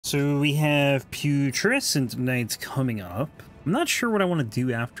So we have Putrescent Knight coming up. I'm not sure what I want to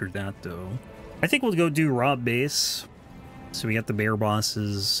do after that, though. I think we'll go do Rob Base. So we got the Bear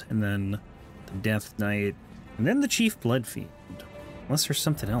Bosses, and then the Death Knight, and then the Chief Bloodfiend. Unless there's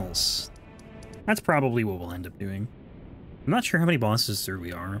something else. That's probably what we'll end up doing. I'm not sure how many bosses there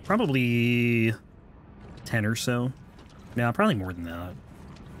we are. Probably 10 or so. Yeah, probably more than that.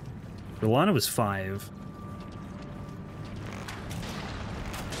 Rolana was 5.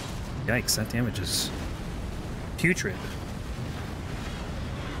 Yikes, that damage is putrid.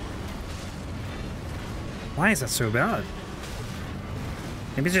 Why is that so bad?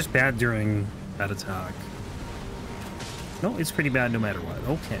 Maybe it's just bad during that attack. No, it's pretty bad no matter what.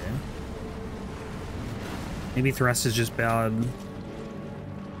 Okay. Maybe Thrust is just bad.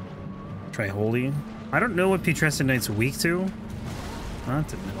 Try Holy. I don't know what Putrescent Knight's weak to. Not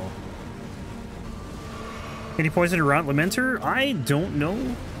the middle. Can he poison a Rot Lamenter? I don't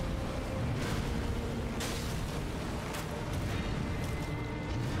know.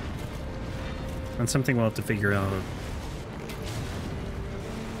 That's something we'll have to figure out.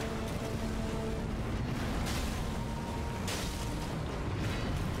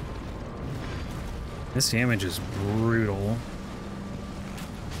 This damage is brutal.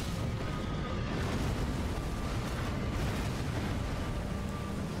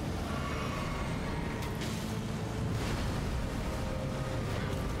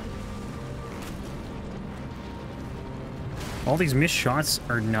 All these missed shots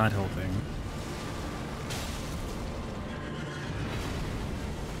are not helping.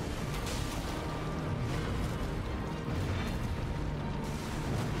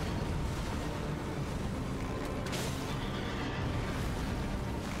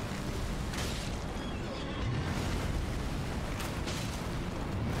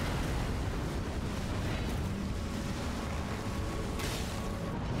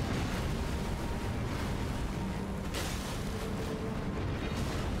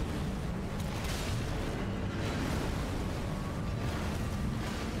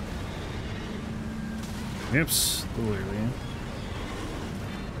 Oops, clearly.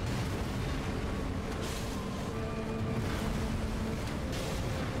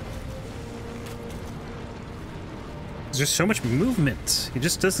 There's just so much movement. He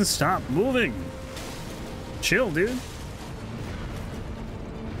just doesn't stop moving. Chill, dude.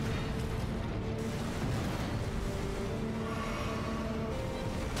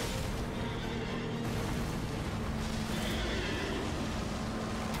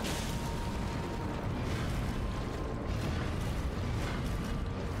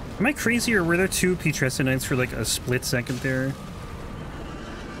 Am I crazy, or were there 2 Putrescent Knights for like a split second there?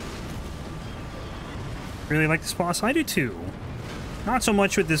 Really like this boss? I do too. Not so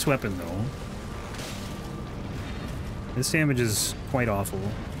much with this weapon though. This damage is quite awful.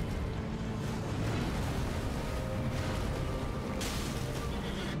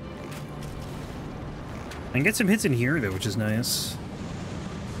 I can get some hits in here though, which is nice.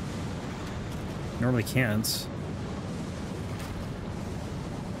 Normally can't.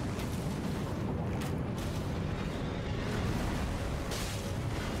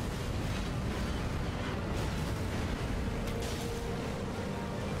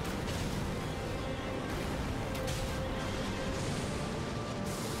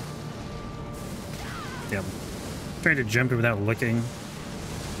 Yep. Trying to jump it without looking.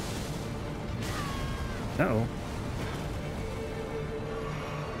 Uh-oh.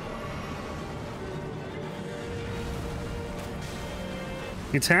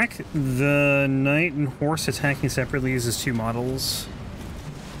 The attack, the knight and horse attacking separately uses 2 models.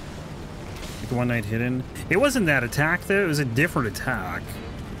 Like the one knight hidden. It wasn't that attack though, it was a different attack.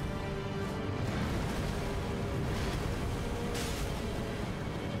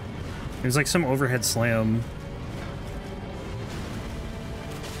 It was like some overhead slam.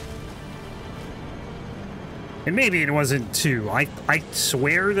 And maybe it wasn't 2. I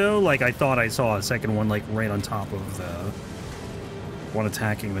swear though, like I thought I saw a second one like right on top of the one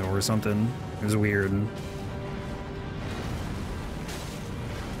attacking though or something. It was weird.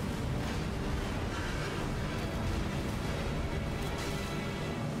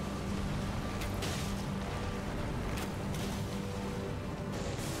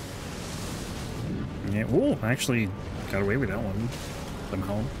 Yeah, ooh, I actually got away with that one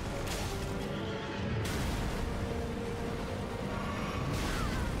somehow.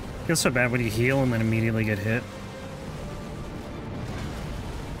 Feels so bad when you heal and then immediately get hit.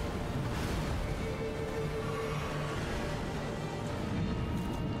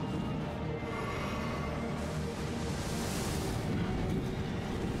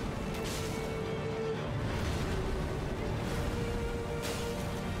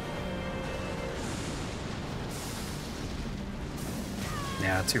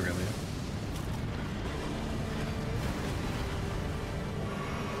 Yeah, too early.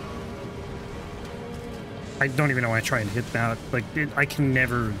 I don't even know why I try and hit that. Like, I can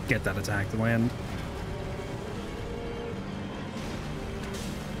never get that attack to land.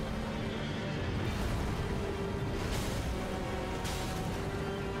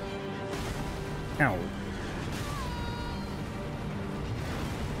 Ow.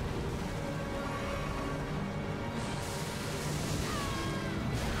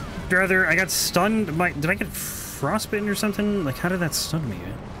 Rather, I got stunned. Did I get frostbitten or something? Like, how did that stun me?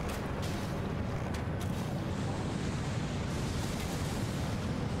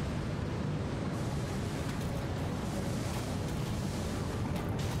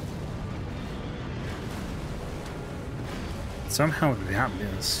 Somehow that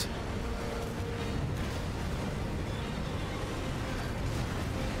missed.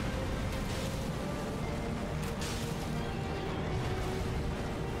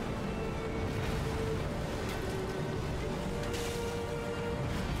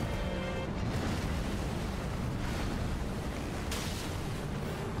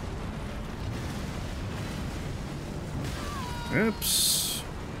 Oops.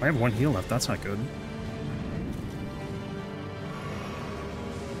 I have one heal left. That's not good.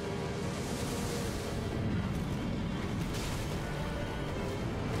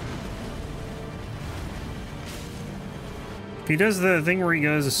 If he does the thing where he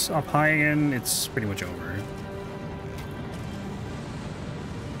goes up high again, it's pretty much over.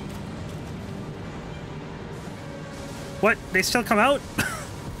 What? They still come out?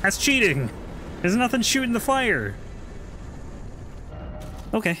 That's cheating. There's nothing shooting the fire.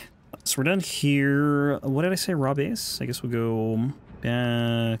 Okay, so we're done here. What did I say, raw base? I guess we'll go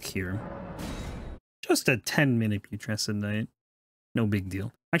back here. Just a 10-minute Putrescent Knight. No big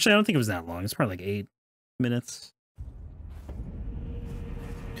deal. Actually, I don't think it was that long. It's probably like 8 minutes.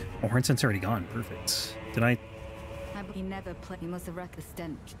 Oh, Hornsent's already gone. Perfect. Did I? He never played. He must have wrecked the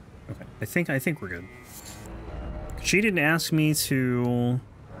stench. Okay, I think we're good. She didn't ask me to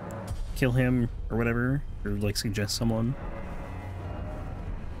kill him or whatever, or like suggest someone.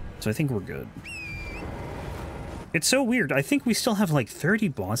 So I think we're good. It's so weird. I think we still have like 30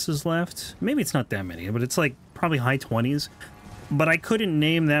 bosses left. Maybe it's not that many, but it's like probably high 20s. But I couldn't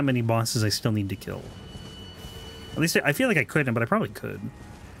name that many bosses I still need to kill. At least I feel like I couldn't, but I probably could.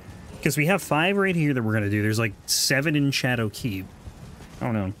 Because we have 5 right here that we're going to do. There's like 7 in Shadow Keep. I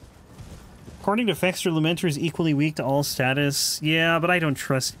don't know. According to Fexter, Lamenter is equally weak to all status. Yeah, but I don't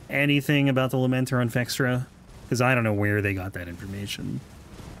trust anything about the Lamenter on Fextra. Because I don't know where they got that information.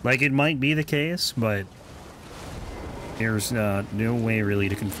 Like, it might be the case, but there's no way really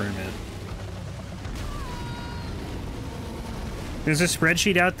to confirm it. There's a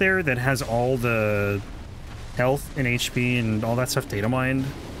spreadsheet out there that has all the health and HP and all that stuff data mined.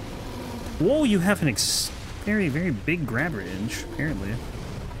 Whoa, you have an very, very big grab range, apparently.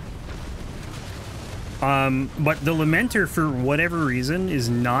 But the Lamenter, for whatever reason, is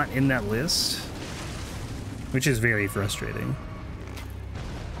not in that list, which is very frustrating.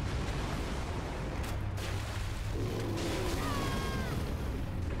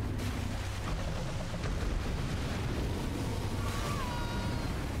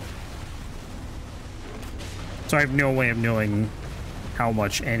 So I have no way of knowing how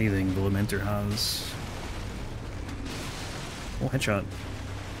much anything the Lamenter has. Oh, headshot.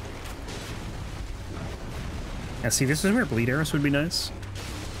 Yeah, see, this is where Bleed Arrows would be nice.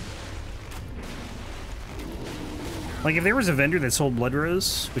 Like, if there was a vendor that sold Blood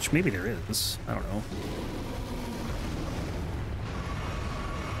Rose, which maybe there is, I don't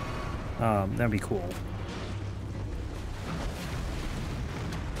know. That'd be cool.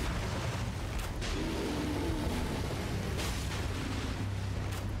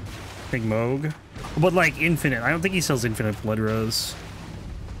 Big Moog. But, like, infinite. I don't think he sells infinite Blood Rose.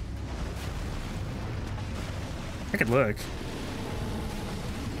 I could look.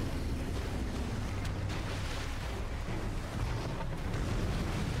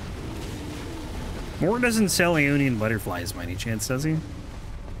 Moore doesn't sell Aeonian Butterflies by any chance, does he?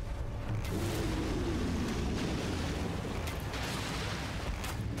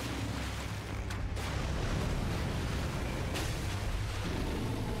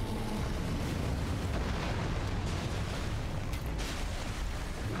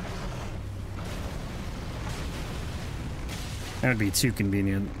 That would be too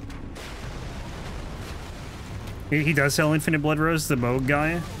convenient. He does sell Infinite Blood Rose, the Moog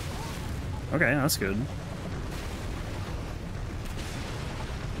guy? Okay, that's good.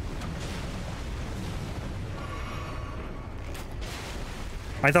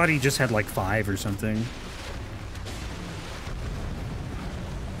 I thought he just had like 5 or something.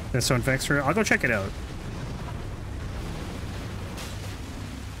 That's so infects her. I'll go check it out.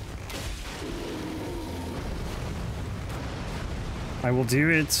 I will do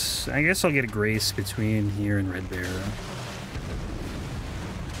it. I guess I'll get a grace between here and Red Bear.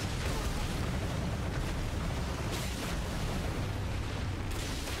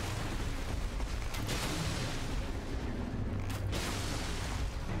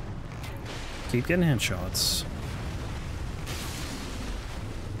 Keep getting headshots.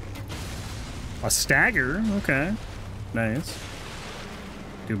 A stagger? Okay. Nice.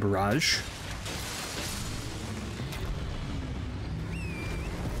 Do barrage.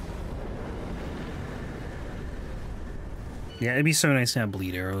 Yeah, it'd be so nice to have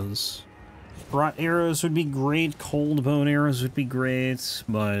bleed arrows. Rot arrows would be great. Cold bone arrows would be great,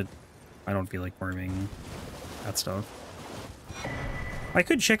 but I don't feel like farming that stuff. I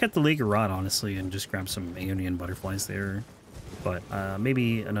could check out the Lake of Rot, honestly, and just grab some Aeonian butterflies there. But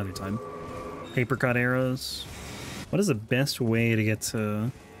maybe another time. Papercut arrows. What is the best way to get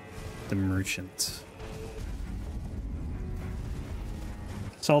to the merchant?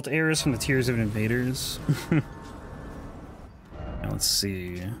 Salt arrows from the Tears of Invaders. Now let's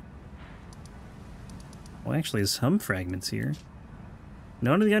see. Well, actually, there's some fragments here.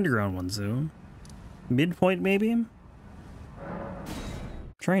 None of the underground ones, though. Midpoint, maybe?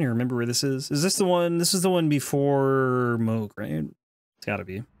 Trying to remember where this is. Is this the one? This is the one before Moog, right? It's gotta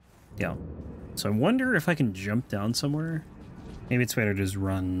be. Yeah. So I wonder if I can jump down somewhere. Maybe it's better to just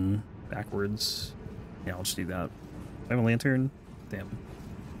run backwards. Yeah, I'll just do that. I have a lantern? Damn.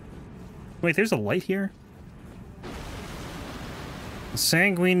 Wait, there's a light here? A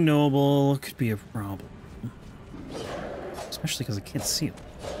Sanguine Noble could be a problem. Especially because I can't see him.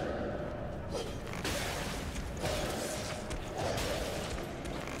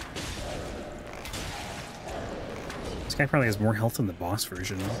 This guy probably has more health than the boss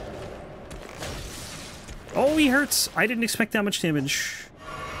version. Oh, he hurts! I didn't expect that much damage.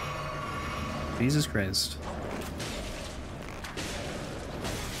 Jesus Christ.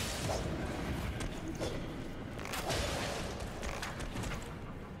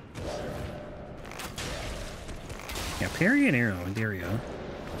 Yeah, parry an arrow, there you go.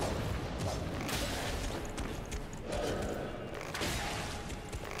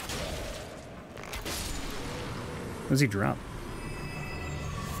 What does he drop?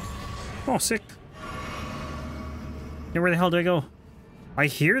 Oh, sick. Now, where the hell do I go? I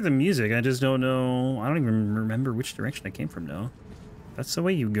hear the music, I just don't know. I don't even remember which direction I came from now. That's the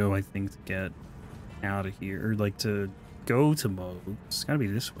way you go, I think, to get out of here. Or, like, to go to Moog. It's gotta be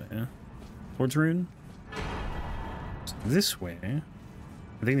this way. Towards Rune? So this way.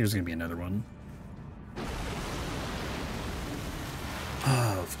 I think there's gonna be another one.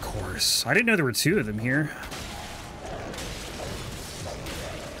 Oh, of course. I didn't know there were two of them here.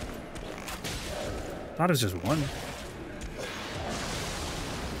 Thought it was just one.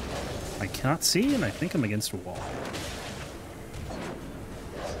 I cannot see, and I think I'm against a wall.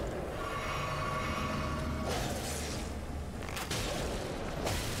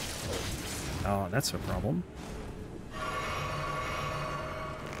 Oh, that's a problem.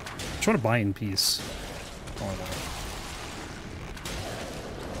 Just want to buy in peace. Oh, I want it.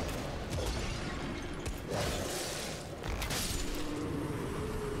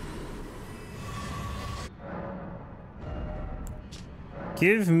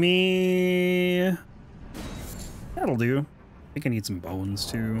 Give me... That'll do. I think I need some bones,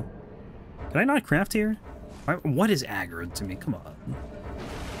 too. Can I not craft here? What is aggro to me? Come on.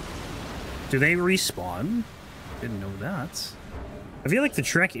 Do they respawn? Didn't know that. I feel like the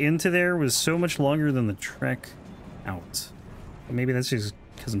trek into there was so much longer than the trek out. But maybe that's just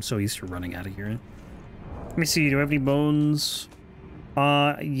because I'm so used to running out of here. Let me see. Do I have any bones?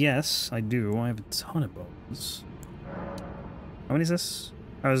 Yes, I do. I have a ton of bones. How many is this?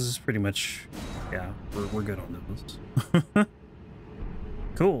 I was pretty much, yeah, we're good on those.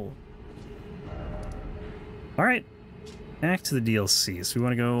 Cool. All right, back to the DLC. So we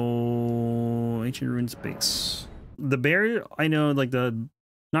want to go Ancient Ruins base. The bear, I know, like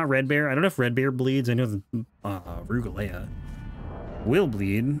not Red Bear. I don't know if Red Bear bleeds. I know the Rugalea will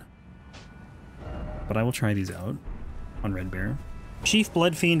bleed, but I will try these out on Red Bear. Chief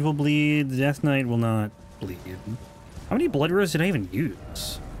Blood Fiend will bleed. The Death Knight will not bleed. How many blood arrows did I even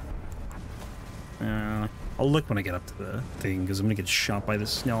use? I'll look when I get up to the thing, because I'm going to get shot by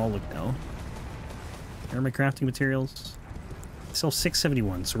this. No, I'll look now. Where are my crafting materials? I sell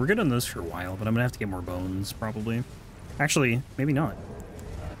 671, so we're good on those for a while, but I'm going to have to get more bones, probably. Actually, maybe not.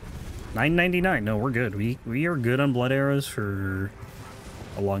 999. No, we're good. We are good on blood arrows for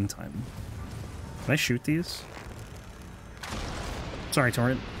a long time. Can I shoot these? Sorry,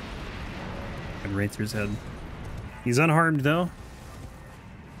 Torrent. And right through his head. He's unharmed, though.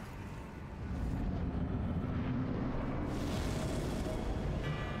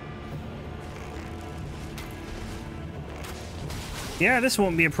 Yeah, this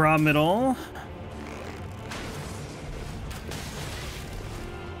won't be a problem at all.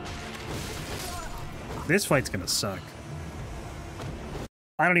 This fight's gonna suck.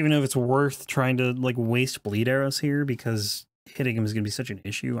 I don't even know if it's worth trying to, like, waste bleed arrows here, because hitting him is gonna be such an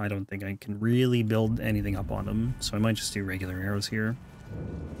issue. I don't think I can really build anything up on him, so I might just do regular arrows here.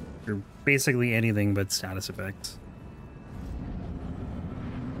 Or basically anything but status effects.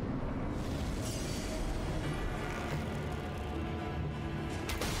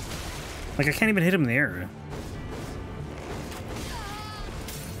 Like, I can't even hit him there.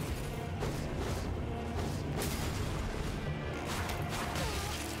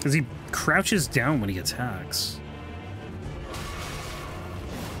 Because he crouches down when he attacks.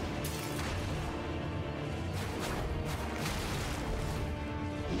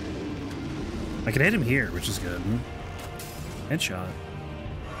 I can hit him here, which is good. Headshot.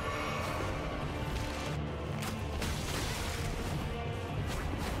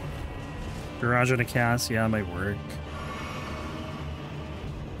 Garage on a cast, yeah, it might work.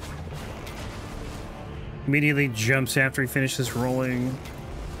 Immediately jumps after he finishes rolling.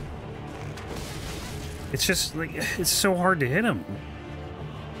 It's just, like, it's so hard to hit him.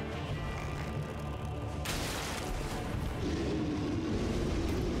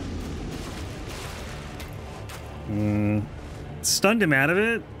 Stunned him out of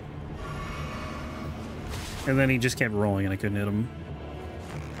it. And then he just kept rolling and I couldn't hit him.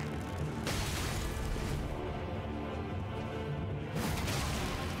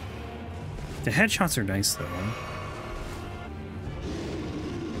 The headshots are nice, though.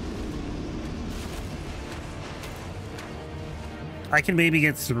 I can maybe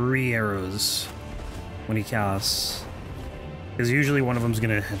get 3 arrows when he casts. Because usually one of them's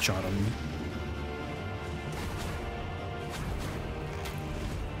going to headshot him.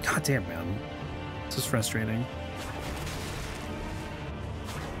 God damn, man. This is frustrating.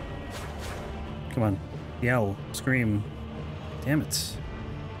 Come on. Yell. Scream. Damn it.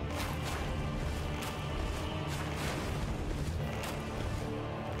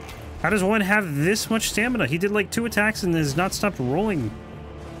 How does one have this much stamina? He did like 2 attacks and has not stopped rolling.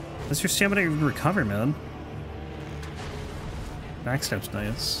 Does your stamina even recover, man? Backstep's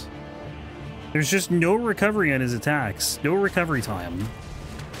nice. There's just no recovery on his attacks. No recovery time.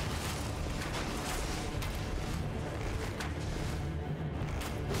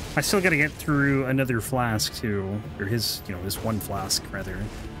 I still gotta get through another flask too. Or his, you know, his 1 flask, rather.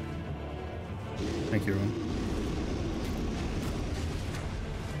 Thank you.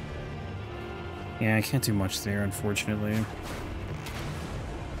 Yeah, I can't do much there, unfortunately.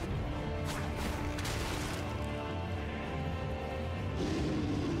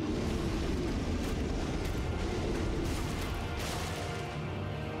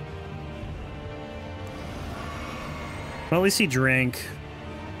 Well, at least he drank.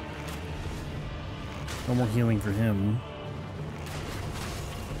 No more healing for him.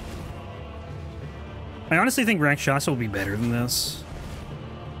 I honestly think Rakshasa will be better than this.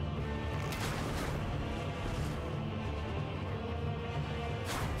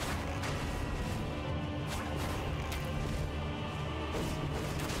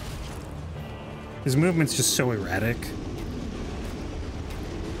 His movement's just so erratic.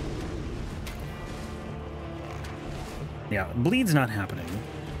 Yeah, bleed's not happening.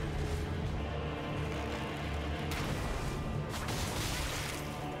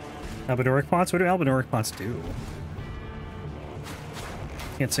 Albadoric pots? What do Albadoric pots do?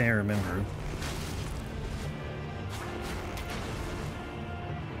 Can't say I remember.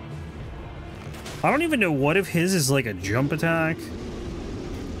 I don't even know what if his is like a jump attack.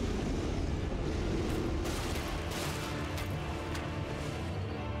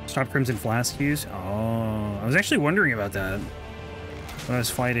 Stop Crimson Flask use? Oh, I was actually wondering about that when I was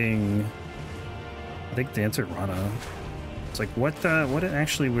fighting, I think, Dancer Rana. It's like, what it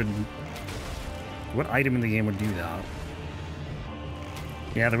actually would, what item in the game would do that?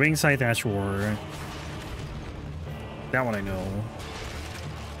 Yeah, the Wing Scythe Ash War. That one I know.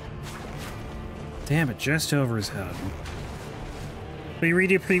 Damn it, just over his head. Will you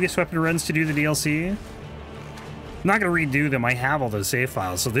redo previous weapon runs to do the DLC? I'm not going to redo them. I have all those save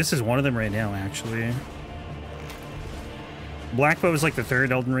files, so this is one of them right now, actually. Blackbow is like the 3rd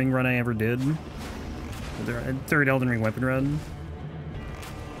Elden Ring run I ever did. The 3rd Elden Ring weapon run.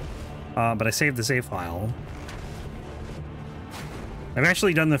 But I saved the save file. I've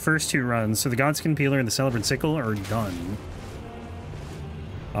actually done the first 2 runs, so the Godskin Peeler and the Celebrant Sickle are done.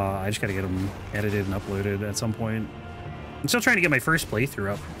 I just gotta get them edited and uploaded at some point. I'm still trying to get my first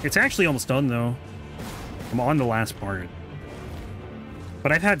playthrough up. It's actually almost done, though. I'm on the last part.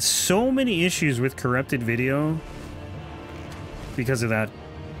 But I've had so many issues with corrupted video because of that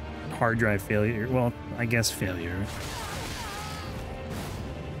hard drive failure. Well, I guess failure.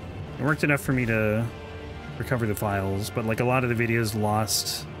 It worked enough for me to recover the files, but like a lot of the videos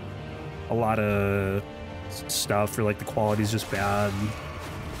lost a lot of stuff, or like the quality's just bad.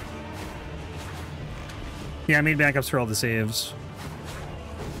 Yeah, I made backups for all the saves.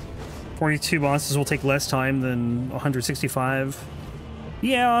 42 bosses will take less time than 165.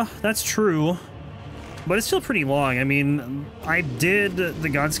 Yeah, that's true. But it's still pretty long. I mean, I did the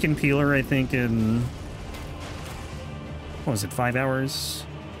Godskin Peeler, I think, in... What was it, 5 hours?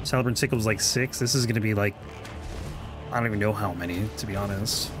 Celebrant Sickle was like 6. This is going to be like... I don't even know how many, to be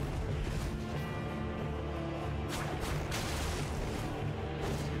honest.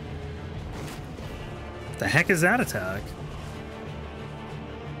 What the heck is that attack?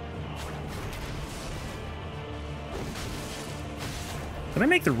 Did I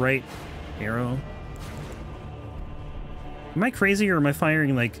make the right arrow? Am I crazy, or am I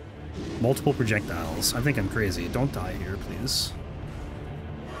firing, like, multiple projectiles? I think I'm crazy. Don't die here, please.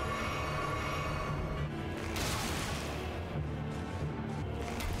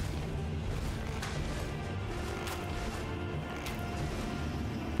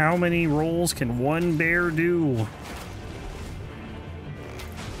 How many rolls can one bear do?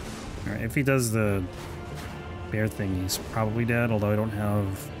 Alright, if he does the bear thing, he's probably dead, although I don't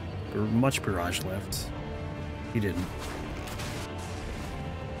have much barrage left. He didn't.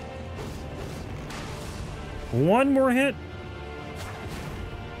 One more hit.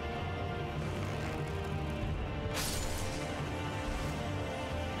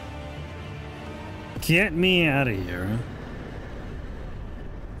 Get me out of here.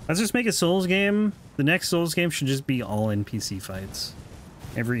 Let's just make a Souls game. The next Souls game should just be all NPC fights.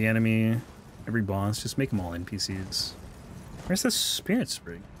 Every enemy, every boss, just make them all NPCs. Where's the Spirit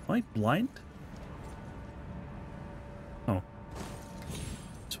Spring? Am I blind? Oh.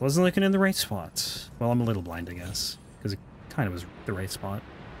 Just wasn't looking in the right spot. Well, I'm a little blind, I guess, because it kind of was the right spot.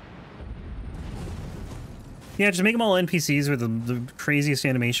 Yeah, just make them all NPCs with the craziest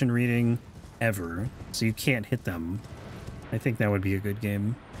animation reading ever, so you can't hit them. I think that would be a good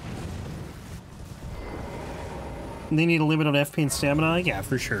game. They need a limit on FP and stamina? Yeah,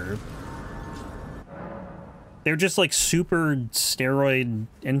 for sure. They're just like super steroid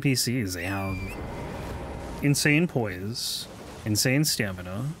NPCs. They have insane poise, insane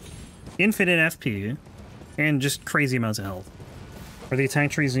stamina, infinite FP, and just crazy amounts of health. Are the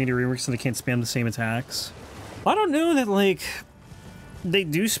attack trees need to rework so they can't spam the same attacks? I don't know that, like, they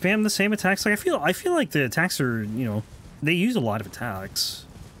do spam the same attacks. Like, I feel like the attacks are, you know, they use a lot of attacks.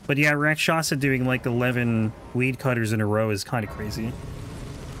 But yeah, Rakshasa doing like 11 weed cutters in a row is kind of crazy.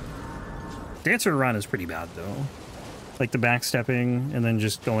 Dancer around is pretty bad though. Like the backstepping and then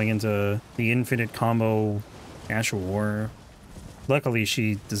just going into the infinite combo Ash of War. Luckily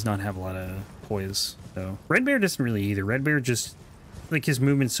she does not have a lot of poise though. Red Bear doesn't really either. Red Bear just, like, his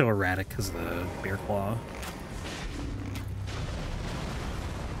movement's so erratic because of the bear claw.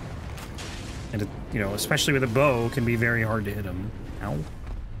 And it, you know, especially with a bow, can be very hard to hit him. Ow.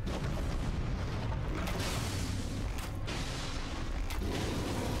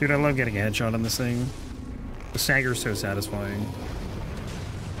 Dude, I love getting a headshot on this thing. The stagger's so satisfying.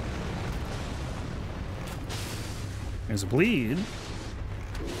 There's a bleed.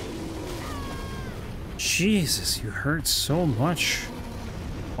 Jesus, you hurt so much.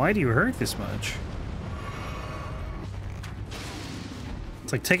 Why do you hurt this much?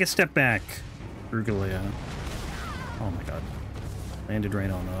 It's like, take a step back, Rugalea. Oh my god. Landed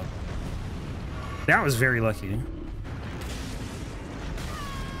right on up. That was very lucky.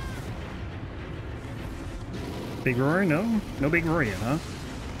 Big roar? No? No big roar yet, huh?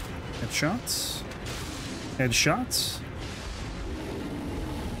 Headshots? Headshots?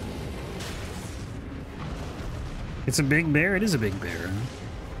 It's a big bear? It is a big bear.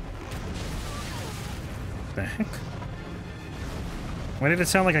 What the heck? Why did it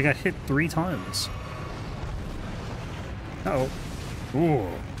sound like I got hit 3 times? Uh-oh. Ooh.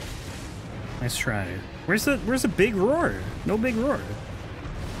 Nice try. Where's the big roar? No big roar.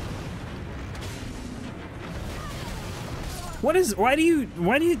 Why do you,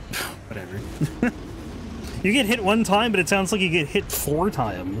 whatever. You get hit 1 time, but it sounds like you get hit 4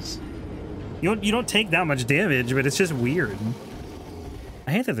 times. You don't take that much damage, but it's just weird.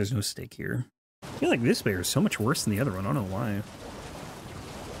 I hate that there's no stake here. I feel like this bear is so much worse than the other one. I don't know why.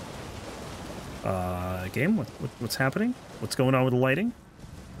 Game, what's happening? What's going on with the lighting?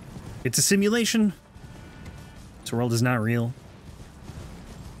 It's a simulation. This world is not real.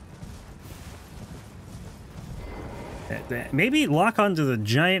 Maybe lock onto the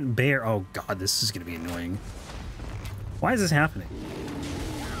giant bear. Oh god, this is gonna be annoying. Why is this happening?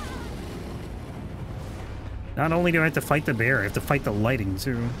 Not only do I have to fight the bear, I have to fight the lighting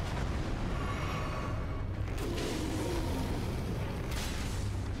too.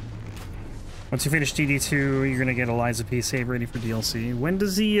 Once you finish DD2, you're gonna get Eliza P. Save ready for DLC. When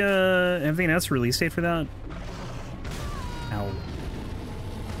does the have they announced a release date for that? Ow.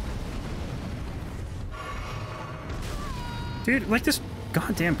 Dude, like this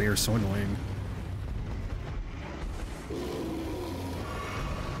goddamn bear is so annoying.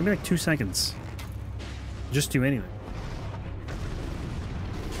 Give me like 2 seconds. Just do anything.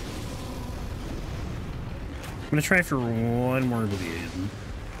 I'm gonna try for one more bleed.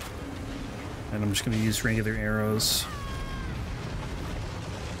 And I'm just gonna use regular arrows.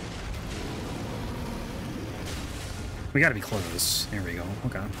 We gotta be close. There we go.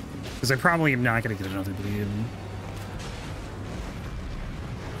 Okay. Because I probably am not gonna get another bleed.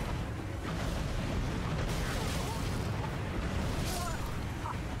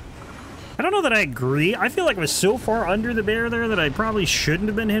 I don't know that I agree. I feel like I was so far under the bear there that I probably shouldn't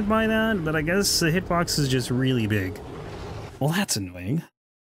have been hit by that, but I guess the hitbox is just really big. Well, that's annoying.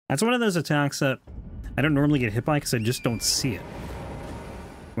 That's one of those attacks that I don't normally get hit by because I just don't see it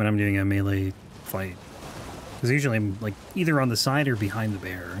when I'm doing a melee fight. Because usually I'm like either on the side or behind the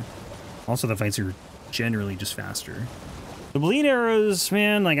bear. Also, the fights are generally just faster. The bleed arrows,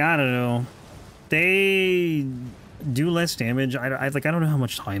 man, like, I don't know. They do less damage. I don't know how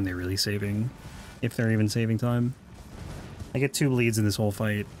much time they're really saving, if they're even saving time. I get 2 bleeds in this whole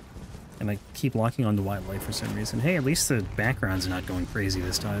fight, and I keep locking on to wildlife for some reason. Hey, at least the background's not going crazy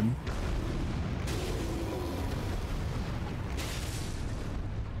this time.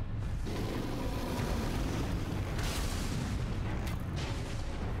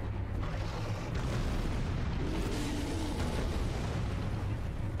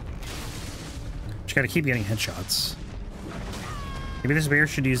 Just gotta keep getting headshots. Maybe this bear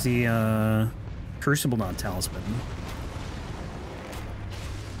should use the Crucible Knot Talisman.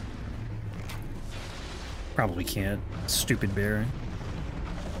 Probably can't. Stupid bear.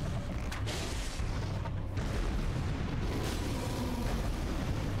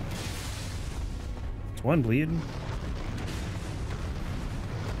 It's 1 bleed.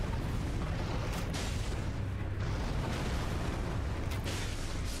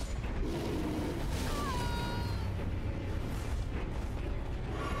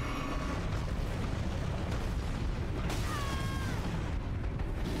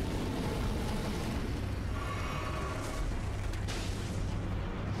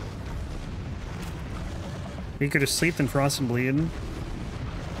 You could have slept in Frost and Bleed.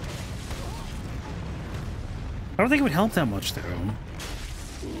 I don't think it would help that much, though.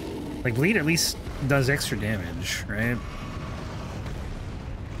 Like, Bleed at least does extra damage, right?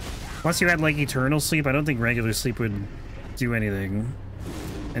 Unless you had, like, Eternal Sleep, I don't think regular sleep would do anything.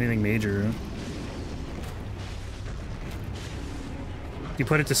 Anything major. You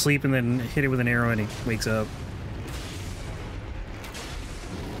put it to sleep and then hit it with an arrow and it wakes up.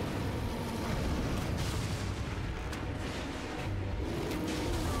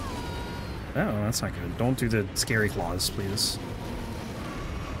 Oh, that's not good. Don't do the scary claws, please.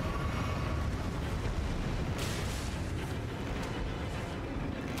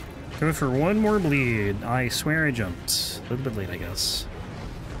 Going for 1 more bleed. I swear I jumped. A little bit late, I guess.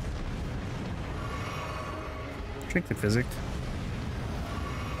 Drink the physic.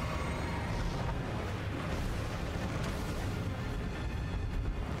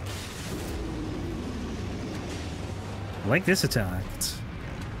 I like this attack.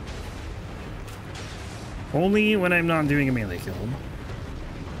 Only when I'm not doing a melee kill.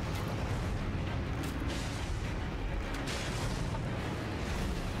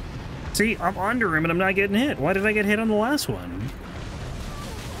 See, I'm under him and I'm not getting hit. Why did I get hit on the last one?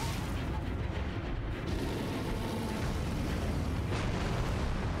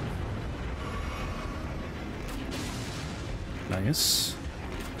 Nice.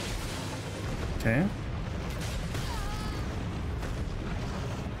 Okay.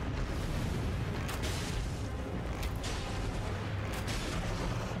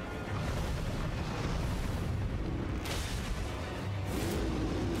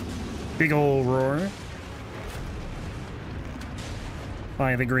 Big ol' roar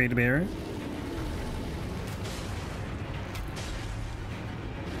by the Great Bear.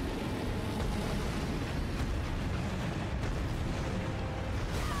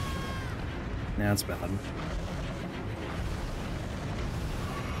 That's bad.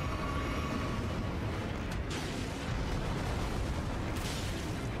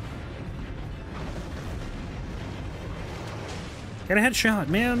 Get a headshot,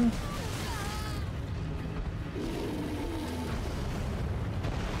 man.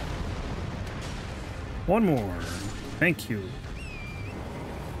 One more. Thank you.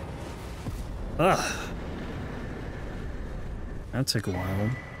 Ugh. That took a while.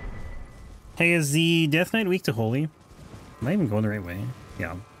 Hey, is the Death Knight weak to Holy? Am I even going the right way?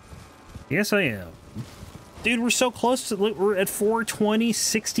 Yeah. Yes, I am. Dude, we're so close to... We're at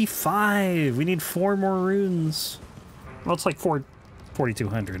 420.65. We need 4 more runes. Well, it's like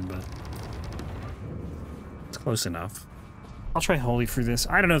 4,200, but... it's close enough. I'll try Holy for this.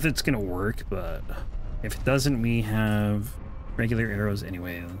 I don't know if it's gonna work, but... if it doesn't, we have regular arrows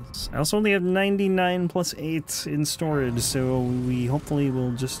anyways. I also only have 99 plus 8 in storage, so we hopefully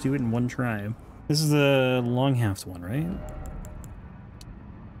will just do it in one try. This is the long-haft one, right?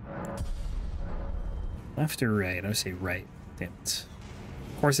 Left or right? I would say right. Damn it.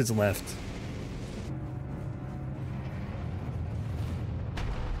 Of course it's left.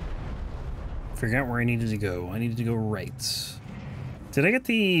 Figure out where I needed to go. I needed to go right. Did I get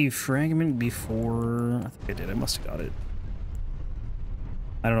the fragment before? I think I did. I must have got it.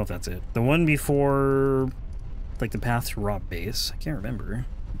 I don't know if that's it. The one before, like, the path to Rob Base. I can't remember.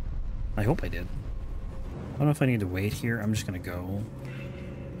 I hope I did. I don't know if I need to wait here. I'm just gonna go.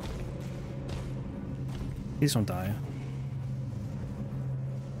 Please don't die.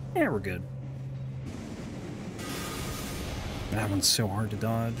 Yeah, we're good. That one's so hard to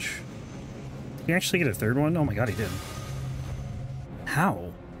dodge. Did he actually get a third one? Oh my god, he did.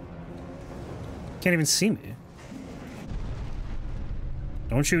 How? Can't even see me.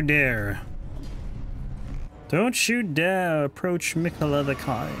 Don't you dare. Don't you dare approach Mikola the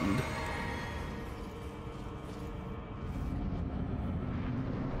Kind.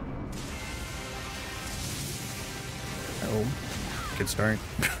 Oh, good start.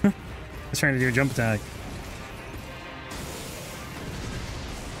 I was trying to do a jump attack.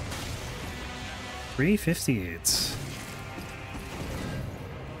 $358.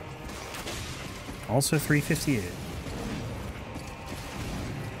 Also 358.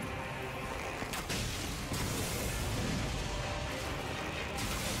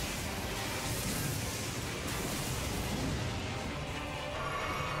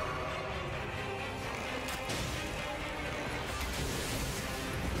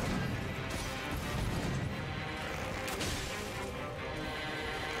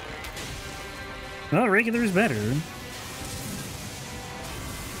 Well, regular is better.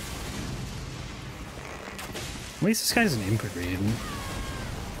 At least this guy's an input read.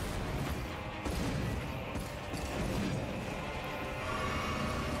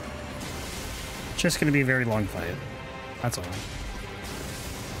 Just gonna be a very long fight. That's all.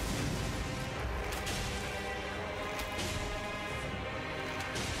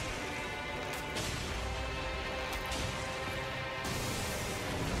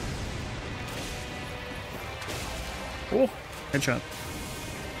 Oh, headshot.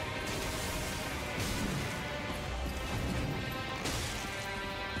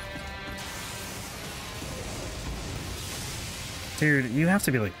 Dude, you have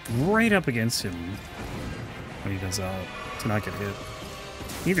to be like right up against him when he does that to not get hit.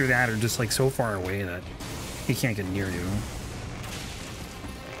 Either that or just like so far away that he can't get near you.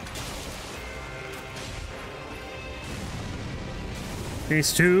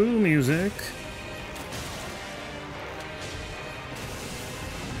 Phase 2 music.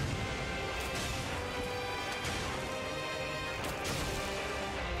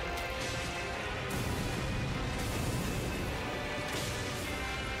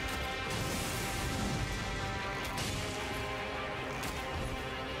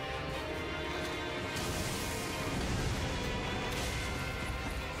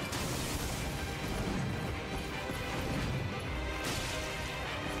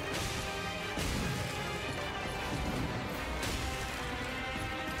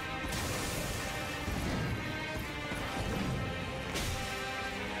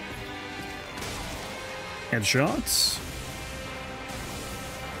 Headshots.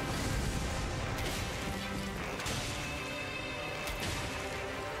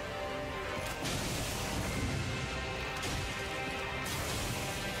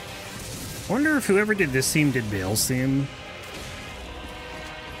 Wonder if whoever did this theme did Bale's theme.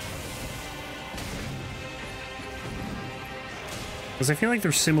 Because I feel like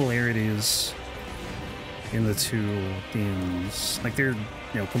there's similarities in the two themes. Like they're, you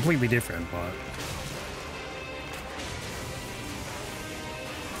know, completely different, but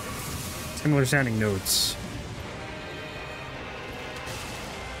similar sounding notes.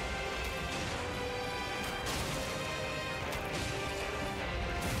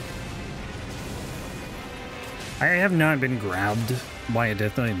 I have not been grabbed by a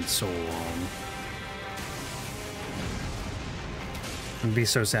Death Knight in so long. I'd be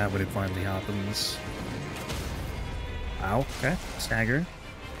so sad when it finally happens. Ow, okay, stagger.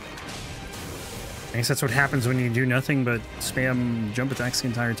 I guess that's what happens when you do nothing but spam jump attacks the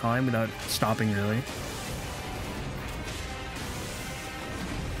entire time without stopping, really.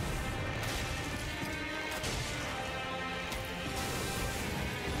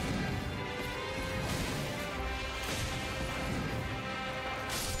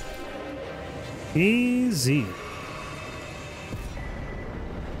 Easy.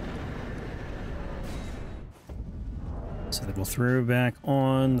 So then we'll throw back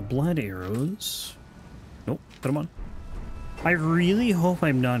on the blood arrows. Nope, put them on. I really hope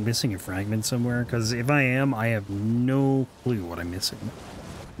I'm not missing a fragment somewhere, because if I am, I have no clue what I'm missing.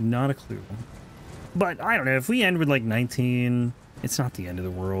 Not a clue. But I don't know, if we end with like 19, it's not the end of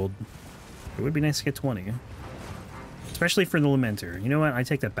the world. It would be nice to get 20. Especially for the Lamenter. You know what? I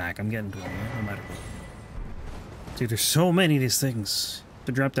take that back. I'm getting 20, no matter what. Dude, there's so many of these things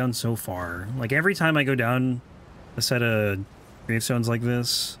to drop down so far. Like, every time I go down a set of gravestones like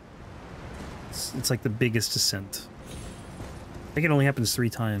this, it's like the biggest descent. I think it only happens 3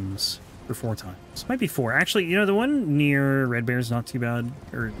 times, or 4 times. Might be 4. Actually, you know, the one near Red Bear's not too bad.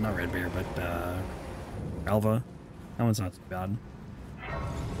 Or, not Red Bear, but, Ralva. That one's not too bad.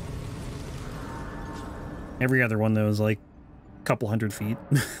 Every other one, though, is like a couple 100 feet.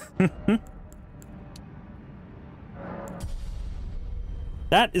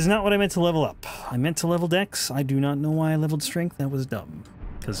 That is not what I meant to level up. I meant to level Dex. I do not know why I leveled Strength. That was dumb.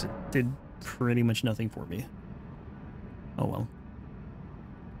 Because it did pretty much nothing for me. Oh well.